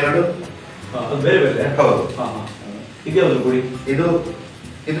 ಇದೆರಡು ಬೇರೆ ಬೇರೆ. ಹೌದು. ಇದ್ಯಾವುದು ಪುಡಿ? ಇದು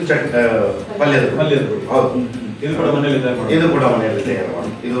ಪಲ್ಯದ ಪುಡಿ. ಹೌದು. ಇದು ಕೂಡ ಮನೆಯಲ್ಲಿ ತಯಾರು ಮಾಡೋದು. ಇದು ಕೂಡ ಮನೆಯಲ್ಲಿ ತಯಾರು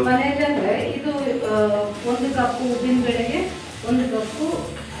ಮಾಡೋದು. ಇದು ಮನೆಯಲ್ಲಿ ಅಂದ್ರೆ ಇದು 1 ಕಪ್ ಉದ್ದಿನ ಬೇಳೆಗೆ 1 ಕಪ್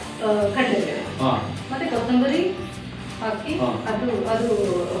ಕಡಲೆಬೇಳೆ ಮತ್ತೆ ಕೊತ್ತಂಬರಿ ಹಾಕಿ ಅದು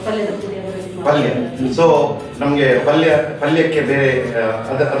ಪಲ್ಯದ ಪುಡಿ. ಪಲ್ಯ. ಸೊ ನಮ್ಗೆ ಪಲ್ಯಕ್ಕೆ ಬೇರೆ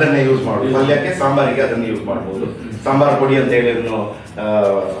ಅದನ್ನೇ ಯೂಸ್ ಮಾಡುದು. ಪಲ್ಯಕ್ಕೆ ಸಾಂಬಾರಿಗೆ ಅದನ್ನ ಯೂಸ್ ಮಾಡಬಹುದು. ಸಾಂಬಾರ್ ಪುಡಿ ಅಂತ ಹೇಳಿ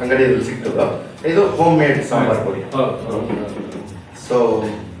ಅಂಗಡಿಯಲ್ಲಿ ಸಿಗ್ತದ. ಇದು ಹೋಮ್ ಮೇಡ್ ಸಾಂಬಾರ್ ಪುಡಿ. ಸೊ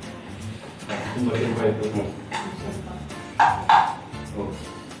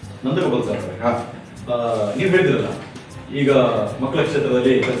ನಂದಗೋಪಾಲ್ ಸರ್, ನೀವು ಹೇಳಿದ್ರಲ್ಲ ಈಗ ಮಕ್ಕಳ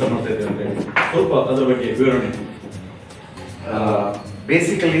ಕ್ಷೇತ್ರದಲ್ಲಿ ಕೆಲಸ ಮಾಡ್ತಾ ಇದ್ದೀರಿ ಅಂತ ಹೇಳಿ, ಸ್ವಲ್ಪ ಅದರ ಬಗ್ಗೆ ವಿವರಣೆ.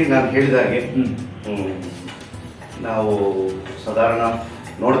 ಬೇಸಿಕಲಿ ನಾನು ಹೇಳಿದಾಗೆ ನಾವು ಸಾಧಾರಣ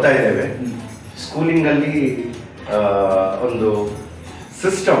ನೋಡ್ತಾ ಇದ್ದೇವೆ ಸ್ಕೂಲಿಂಗಲ್ಲಿ ಒಂದು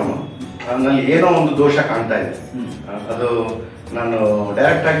ಸಿಸ್ಟಮ್ ನಲ್ಲಿ ಏನೋ ಒಂದು ದೋಷ ಕಾಣ್ತಾ ಇದೆ. ಅದು ನಾನು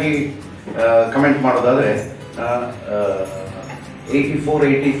ಡೈರೆಕ್ಟ್ ಆಗಿ ಕಮೆಂಟ್ ಮಾಡೋದಾದ್ರೆ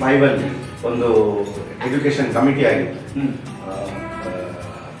 84-85 ಅಲ್ಲಿ ಒಂದು ಎಜುಕೇಶನ್ ಕಮಿಟಿ ಆಗಿತ್ತು.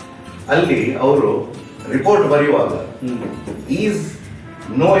 ಅಲ್ಲಿ ಅವರು ರಿಪೋರ್ಟ್ ಬರೆಯುವಾಗ is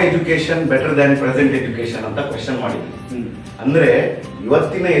no education better than present education ಅಂತ ಕ್ವೆಶನ್ ಮಾಡಿದ್ರು. ಅಂದ್ರೆ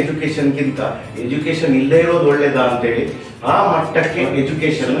ಇವತ್ತಿನ ಎಜುಕೇಶನ್ಗಿಂತ ಎಜುಕೇಶನ್ ಇಲ್ಲದೆ ಇರೋದು ಒಳ್ಳೇದಾ ಅಂತೇಳಿ ಆ ಮಟ್ಟಕ್ಕೆ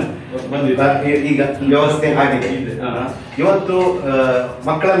ಎಜುಕೇಶನ್ ಈಗ ವ್ಯವಸ್ಥೆ ಆಗಿದೆ. ಇವತ್ತು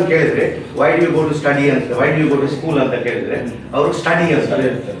ಮಕ್ಕಳನ್ನು ಕೇಳಿದ್ರೆ why do you go to study ಅಂತ, why do you go to school ಅಂತ ಕೇಳಿದ್ರೆ ಅವರು ಸ್ಟಡಿ ಅಂತಾರೆ.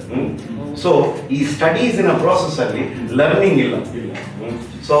 ಸೊ ಈ ಸ್ಟಡೀಸಿನ ಪ್ರೋಸೆಸ್ ಅಲ್ಲಿ ಲರ್ನಿಂಗ್ ಇಲ್ಲ.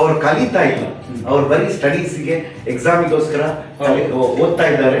 ಸೊ ಅವ್ರು ಕಲಿತಾ ಇಲ್ಲ, ಅವ್ರು ಬರೀ ಸ್ಟಡೀಸ್ಗೆ ಎಕ್ಸಾಮಿಗೋಸ್ಕರ ಓದ್ತಾ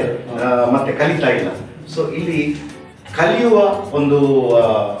ಇದ್ದಾರೆ, ಮತ್ತೆ ಕಲಿತಾ ಇಲ್ಲ. ಸೊ ಇಲ್ಲಿ ಕಲಿಯುವ ಒಂದು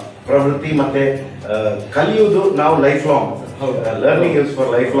ಪ್ರವೃತ್ತಿ ಮತ್ತೆ ಕಲಿಯುವುದು ನಾವು life long. Learning is for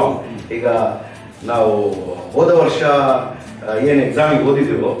life long. ಈಗ ನಾವು ಹೋದ ವರ್ಷ ಏನು ಎಕ್ಸಾಮಿಗೆ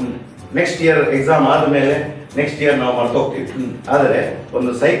ಓದಿದ್ದೀವೋ ನೆಕ್ಸ್ಟ್ ಇಯರ್ ಎಕ್ಸಾಮ್ ಆದ್ಮೇಲೆ ನೆಕ್ಸ್ಟ್ ಇಯರ್ ನಾವು ಮರ್ತೋಗ್ತೀವಿ. ಆದರೆ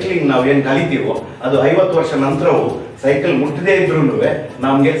ಒಂದು ಸೈಕ್ಲಿಂಗ್ ನಾವು ಏನು ಕಲಿತೀವೋ ಅದು 50 ವರ್ಷ ನಂತರವೂ ಸೈಕಲ್ ಮುಟ್ಟದೇ ಇದ್ರೂ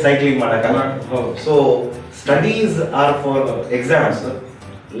ನಮ್ಗೆ ಸೈಕ್ಲಿಂಗ್ ಮಾಡಕ್ಕಾಗಲ್ಲ. So studies R for exams,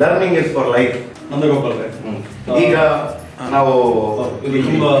 learning is for life. Nandagopal ಈಗ ನಾವು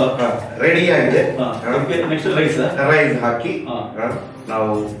ರೆಡಿ ಆಗಿದೆ. ನೆಕ್ಸ್ಟ್ ರೈಸ್ ಹಾಕಿ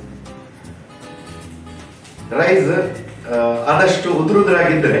ನಾವು ರೈಸ್ ಆದಷ್ಟು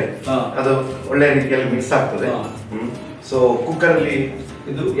ಉದುರುದ್ರಾಗಿದ್ರೆ ಅದು ಒಳ್ಳೆ ರೀತಿಯಲ್ಲಿ ಮಿಕ್ಸ್ ಆಗ್ತದೆ. ಸೊ ಕುಕ್ಕರ್ ಅಲ್ಲಿ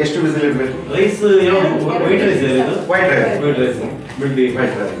ಇದು ಎಷ್ಟು ವಿಸಿಲ್ ಇರಬೇಕು? ರೈಸ್ ವೈಟ್ ರೈಸ್ ಇದು ವೈಟ್ ರೈಸ್ ಬಿಳಿ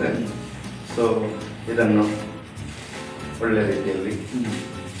ವೈಟ್ ರೈಸ್. ಸೊ ಇದನ್ನು ಒಳ್ಳೆ ರೀತಿಯಲ್ಲಿ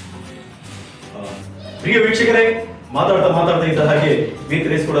ಪ್ರಿಯ ವೀಕ್ಷಕರೇ, ಮಾತಾಡ್ತಾ ಇದ್ದ ಹಾಗೆ ವೀಟ್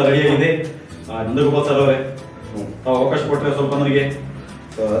ರೈಸ್ ಕೂಡ ರೆಡಿಯಾಗಿದೆ. ನಂದಗೋಪಾಲ್ ಸರ್ ಅವರೇ, ತಾವು ಅವಕಾಶ ಕೊಟ್ಟರೆ ಸ್ವಲ್ಪ ನನಗೆ.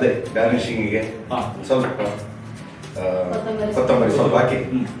 ಸೊ ಅದೇ ಗಾರ್ನಿಶಿಂಗಿಗೆ ಸ್ವಲ್ಪ ಕೊತ್ತಂಬರಿ ಸ್ವಲ್ಪ ಹಾಕಿ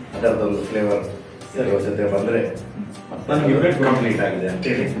ಅದರದೊಂದು ಫ್ಲೇವರ್ ಜೊತೆ ಬಂದರೆ ನನಗೆ ಕಂಪ್ಲೀಟ್ ಆಗಿದೆ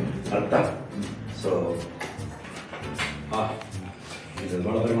ಅಂತೇಳಿ ಅರ್ಥ. ಸೊ ಇದು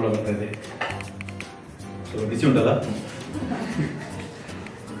ಭಾಳ ಪರಿಮಳ ಬರ್ತಾ ಇದೆ. ಸೊ ಬಿಸಿ ಉಂಟಲ್ಲ?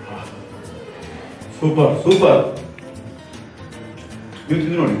 Super super. ನೀವು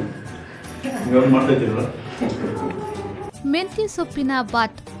ತಿಂದು ನೋಡಿ, ನೀವು ಮಾಡ್ತಾ ಇದ್ದೀರಲ್ಲ. ಮೆಂತ್ಯ ಸೊಪ್ಪಿನ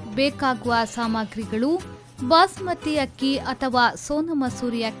ಬಾತ್ ಬೇಕಾಗುವ ಸಾಮಗ್ರಿಗಳು: ಬಾಸ್ಮತಿ ಅಕ್ಕಿ ಅಥವಾ ಸೋನಾ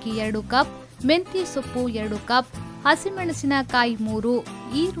ಮಸೂರಿ ಅಕ್ಕಿ 2 ಕಪ್, ಮೆಂತ್ಯ ಸೊಪ್ಪು 2 ಕಪ್, ಹಸಿಮೆಣಸಿನಕಾಯಿ 3,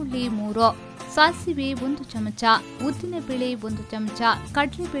 ಈರುಳ್ಳಿ 3, ಸಾಸಿವೆ 1 ಚಮಚ, ಉದ್ದಿನಬೇಳೆ 1 ಚಮಚ,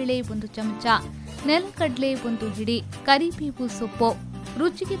 ಕಡಲೆಬೇಳೆ 1 ಚಮಚ, ನೆಲಕಡಲೆ 1 ಹಿಡಿ, ಕರಿಬೇವು ಸೊಪ್ಪು,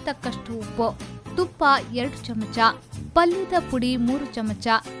 ರುಚಿಗೆ ತಕ್ಕಷ್ಟು ಉಪ್ಪು, ತುಪ್ಪ 2 ಚಮಚ, ಪಲ್ಯದ ಪುಡಿ 3 ಚಮಚ,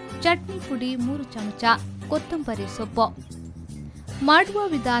 ಚಟ್ನಿ ಪುಡಿ 3 ಚಮಚ, ಕೊತ್ತಂಬರಿ ಸೊಪ್ಪು. ಮಾಡುವ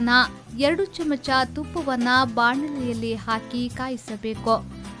ವಿಧಾನ: 2 ಚಮಚ ತುಪ್ಪವನ್ನು ಬಾಣಲೆಯಲ್ಲಿ ಹಾಕಿ ಕಾಯಿಸಬೇಕು.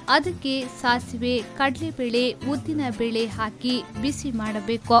 ಅದಕ್ಕೆ ಸಾಸಿವೆ, ಕಡಲೆಬೇಳೆ, ಉದ್ದಿನ ಬೇಳೆ ಹಾಕಿ ಬಿಸಿ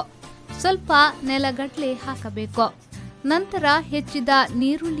ಮಾಡಬೇಕು. ಸ್ವಲ್ಪ ನೆಲಗಡಲೆ ಹಾಕಬೇಕು. ನಂತರ ಹೆಚ್ಚಿದ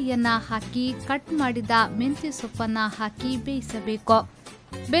ನೀರುಳ್ಳಿಯನ್ನ ಹಾಕಿ ಕಟ್ ಮಾಡಿದ ಮೆಂತ್ಯ ಸೊಪ್ಪನ್ನು ಹಾಕಿ ಬೇಯಿಸಬೇಕು.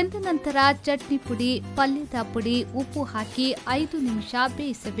 ಬೆಂದ ನಂತರ ಚಟ್ನಿ ಪುಡಿ, ಪಲ್ಯದ ಪುಡಿ, ಉಪ್ಪು ಹಾಕಿ 5 ನಿಮಿಷ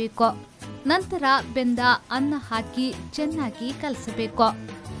ಬೇಯಿಸಬೇಕು. ನಂತರ ಬೆಂದ ಅನ್ನ ಹಾಕಿ ಚೆನ್ನಾಗಿ ಕಲಸಬೇಕು.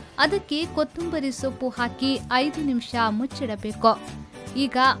 ಅದಕ್ಕೆ ಕೊತ್ತಂಬರಿ ಸೊಪ್ಪು ಹಾಕಿ 5 ನಿಮಿಷ ಮುಚ್ಚಿಡಬೇಕು.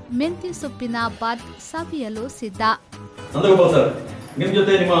 ಈಗ ಮೆಂತ್ಯ ಸೊಪ್ಪಿನ ಬಾತ್ ಸವಿಯಲು ಸಿದ್ಧ. ನಂದಗೋಪಾಲ್ ಸರ್, ನಿಮ್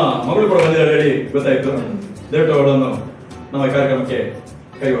ಜೊತೆ ನಿಮ್ಮ ಮಗಳು ಕೂಡ ಬಂದಿದ್ದಾರೆ ಹೇಳಿ ಗೊತ್ತಾಯ್ತು. ದಯವಿಟ್ಟು ಅವಳನ್ನು ನಮ್ಮ ಕಾರ್ಯಕ್ರಮಕ್ಕೆ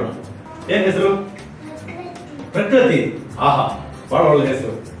ಕರೆಯೋಣ. ಏನ್ ಹೆಸರು? ಪ್ರಕೃತಿ. ಆಹಾ, ಬಹಳ ಒಳ್ಳೆ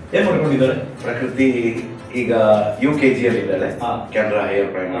ಹೆಸರು. ಏನ್ ಮಾಡ್ಕೊಂಡಿದ್ದಾರೆ? ಪ್ರಕೃತಿ ಈಗ UKG ಅಲ್ಲಿ ಇದ್ದಾಳೆ. ಕೆನರಾ ಹೈಯರ್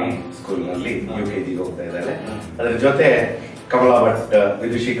ಪ್ರೈಮರಿ ಸ್ಕೂಲ್ ನಲ್ಲಿ UKG ಹೋಗ್ತಾ ಇದ್ದಾಳೆ. ಅದರ ಜೊತೆ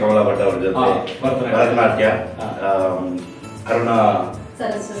ವಿದುಷಿ ಕಮಲಾ ಭಟ್ ಅವರ ಜೊತೆ ಭರತನಾಟ್ಯ, ಅರುಣಾ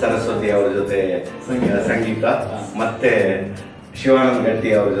ಸರಸ್ವತಿ ಅವರ ಜೊತೆ ಸಂಗೀತ, ಮತ್ತೆ ಶಿವಾನಂದ್ ಗಟ್ಟಿ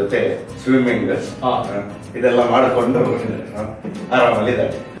ಅವರ ಜೊತೆ ಸ್ವಿಮ್ಮಿಂಗ್, ಇದೆಲ್ಲ ಮಾಡಿಕೊಂಡು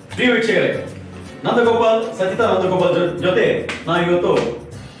ಆರಾಮಲ್ಲಿದ್ದಾರೆ. ಪ್ರಿಯ ವೀಕ್ಷಕರೇ, ನಂದಗೋಪಾಲ್, ಸಚಿತಾ ನಂದಗೋಪಾಲ್ ಜೊತೆ ನಾವು ಇವತ್ತು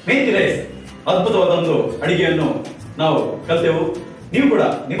ಮೆಂತ್ಯ ರೈಸ್ ಅದ್ಭುತವಾದ ಒಂದು ಅಡಿಗೆಯನ್ನು ನಾವು ಕಲ್ತೆವು. ನೀವು ಕೂಡ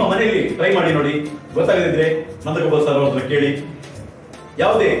ನಿಮ್ಮ ಮನೆಯಲ್ಲಿ ಟ್ರೈ ಮಾಡಿ ನೋಡಿ. ಗೊತ್ತಾಗದಿದ್ರೆ ನಂದಗೋಪಾಲ್ ಸರ್ ಅವ್ರ ಕೇಳಿ.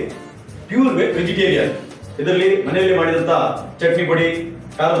 ಯಾವುದೇ ಪ್ಯೂರ್ ವೆಜಿಟೇರಿಯನ್, ಇದರಲ್ಲಿ ಮನೆಯಲ್ಲಿ ಮಾಡಿದಂತ ಚಟ್ನಿ ಪುಡಿ,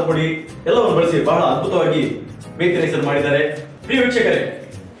 ಖಾರದ ಪುಡಿ ಎಲ್ಲವನ್ನು ಬಳಸಿ ಬಹಳ ಅದ್ಭುತವಾಗಿ ಮೆಂತ್ಯ ರೈಸ್ ಮಾಡಿದ್ದಾರೆ. ಪ್ರಿಯ ವೀಕ್ಷಕರೇ,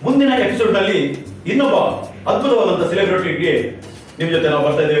 ಮುಂದಿನ ಎಪಿಸೋಡ್ ನಲ್ಲಿ ಇನ್ನೊಬ್ಬ ಅದ್ಭುತವಾದಂತಹ ಸೆಲೆಬ್ರಿಟಿಗೆ ನಿಮ್ಮ ಜೊತೆ ನಾವು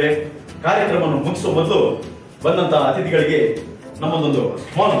ಬರ್ತಾ ಇದ್ದೇವೆ. ಕಾರ್ಯಕ್ರಮವನ್ನು ಮುಗಿಸುವ ಮೊದಲು ಬಂದಂತಹ ಅತಿಥಿಗಳಿಗೆ ನಮ್ಮದೊಂದು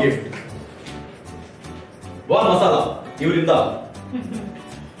ಸ್ಮಾಲ್ ಗಿಫ್ಟ್. ವಾರ್ ಮಸಾಲ ಇವರಿಂದ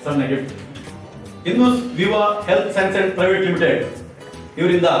ಸಣ್ಣ gift. ಇನ್ನೂಸ್ ವಿವಾ health science and private limited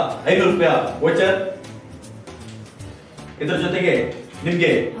ಇವರಿಂದ 500 ರೂಪಾಯಿ ವೋಚರ್. ಇದರ ಜೊತೆಗೆ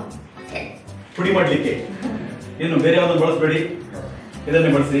ನಿಮ್ಗೆ ಪುಡಿ ಮಾಡ್ಲಿಕ್ಕೆ ಇನ್ನು ಬೇರೆ ಯಾವುದನ್ನು ಬಳಸಬೇಡಿ,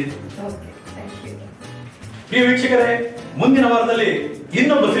 ಇದನ್ನೇ ಬಳಸಿ. ಪ್ರಿಯ ವೀಕ್ಷಕರೇ, ಮುಂದಿನ ವಾರದಲ್ಲಿ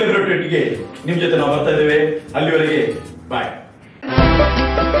ಇನ್ನೊಬ್ಬ ಸೆಲೆಬ್ರಿಟಿಗೆ ನಿಮ್ ಜೊತೆ ನಾವು ಬರ್ತಾ ಇದ್ದೇವೆ. ಅಲ್ಲಿವರೆಗೆ ಬಾಯ್.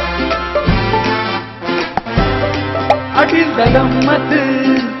 ಅಡಿಲ್ ದ ಗಮ್ಮತ್.